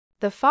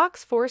The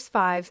Fox Force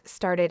 5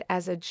 started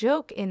as a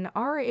joke in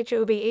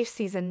Rhobh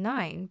Season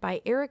 9 by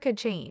Erika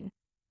Jayne.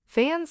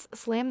 Fans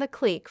slam the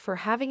clique for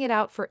having it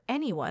out for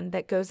anyone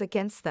that goes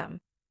against them.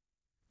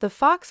 The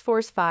Fox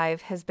Force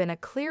 5 has been a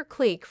clear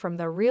clique from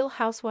the Real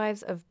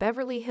Housewives of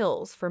Beverly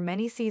Hills for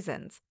many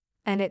seasons,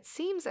 and it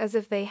seems as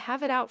if they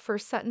have it out for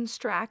Sutton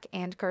Garcelle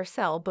and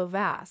Garcelle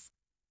Beauvais.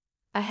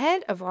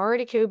 Ahead of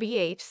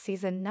Rhobh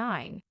Season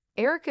 9,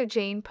 Erika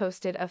Jayne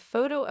posted a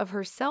photo of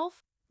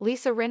herself,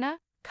 Lisa Rinna,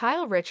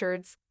 Kyle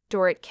Richards,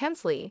 Dorit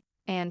Kemsley,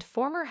 and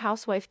former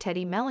housewife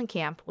Teddi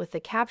Mellencamp with the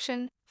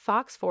caption,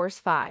 Fox Force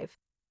 5.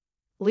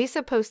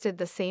 Lisa posted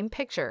the same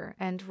picture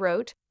and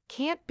wrote,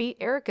 "Can't beat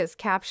Erika's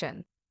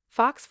caption.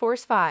 Fox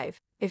Force 5,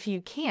 if you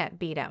can't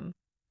beat 'em,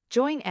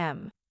 join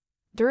 'em."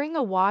 During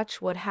a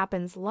Watch What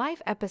Happens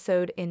live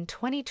episode in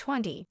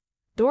 2020,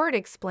 Dorit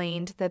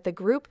explained that the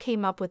group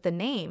came up with the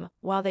name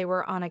while they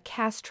were on a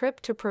cast trip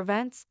to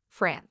Provence,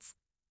 France.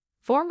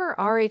 Former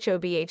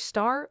Rhobh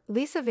star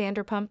Lisa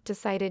Vanderpump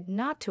decided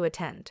not to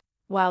attend,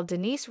 while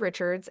Denise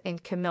Richards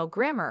and Camille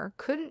Grammer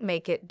couldn't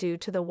make it due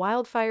to the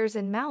wildfires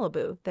in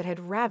Malibu that had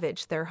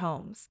ravaged their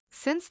homes.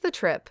 Since the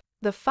trip,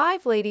 the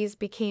five ladies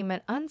became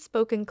an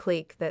unspoken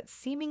clique that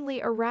seemingly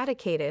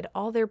eradicated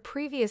all their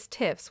previous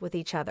tiffs with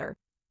each other.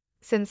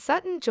 Since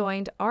Sutton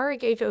joined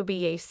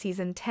Rhobh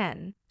Season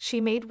 10,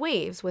 she made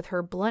waves with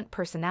her blunt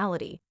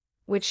personality,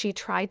 which she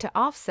tried to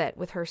offset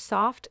with her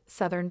soft,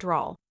 southern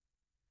drawl.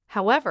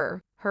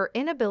 However, her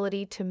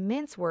inability to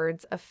mince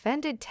words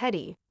offended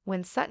Teddi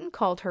when Sutton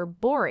called her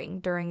boring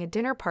during a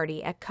dinner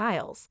party at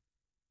Kyle's.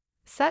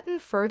 Sutton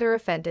further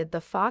offended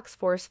the Fox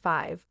Force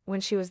 5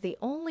 when she was the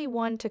only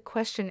one to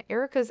question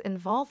Erika's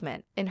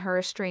involvement in her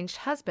estranged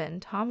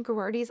husband Tom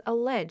Girardi's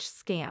alleged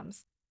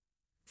scams.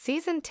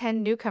 Season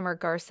 10 newcomer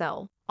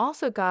Garcelle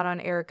also got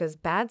on Erika's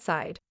bad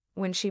side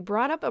when she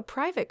brought up a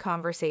private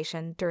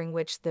conversation during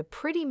which the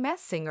Pretty Mess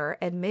singer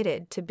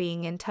admitted to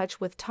being in touch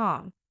with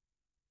Tom.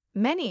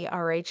 Many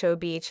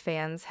Rhobh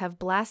fans have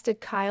blasted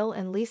Kyle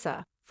and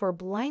Lisa for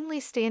blindly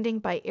standing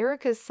by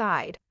Erika's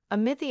side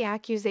amid the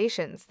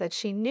accusations that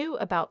she knew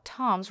about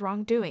Tom's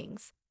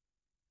wrongdoings.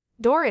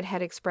 Dorit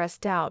had expressed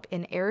doubt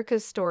in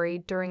Erika's story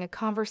during a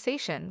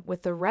conversation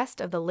with the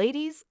rest of the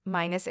ladies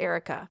minus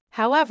Erika.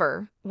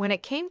 However, when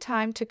it came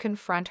time to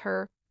confront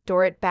her,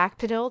 Dorit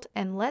backpedaled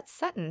and let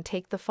Sutton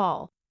take the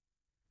fall.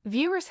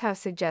 Viewers have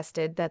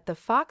suggested that the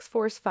Fox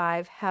Force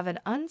 5 have an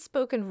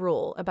unspoken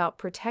rule about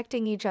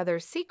protecting each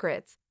other's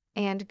secrets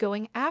and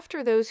going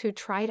after those who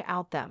try to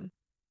out them.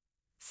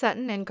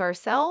 Sutton and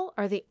Garcelle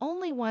are the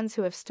only ones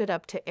who have stood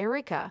up to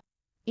Erika,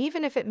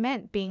 even if it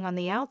meant being on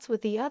the outs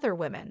with the other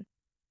women.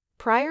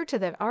 Prior to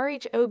the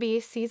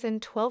Rhobh Season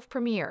 12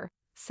 premiere,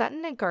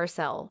 Sutton and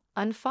Garcelle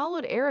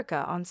unfollowed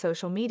Erika on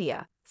social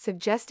media,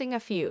 suggesting a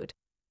feud.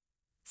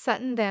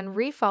 Sutton then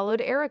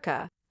refollowed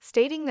Erika,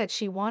 stating that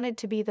she wanted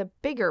to be the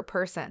bigger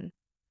person.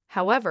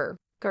 However,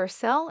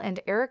 Garcelle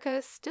and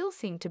Erika still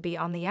seem to be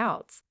on the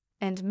outs,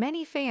 and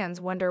many fans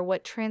wonder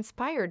what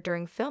transpired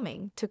during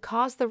filming to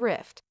cause the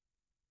rift.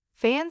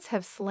 Fans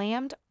have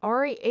slammed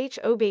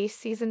Rhobh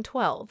Season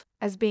 12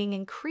 as being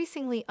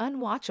increasingly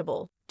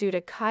unwatchable due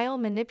to Kyle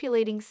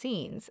manipulating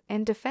scenes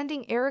and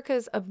defending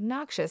Erika's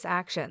obnoxious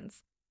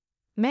actions.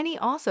 Many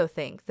also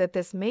think that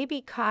this may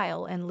be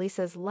Kyle and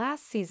Lisa's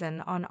last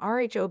season on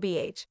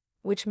Rhobh,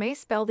 which may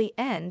spell the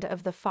end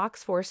of the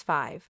Fox Force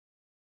 5.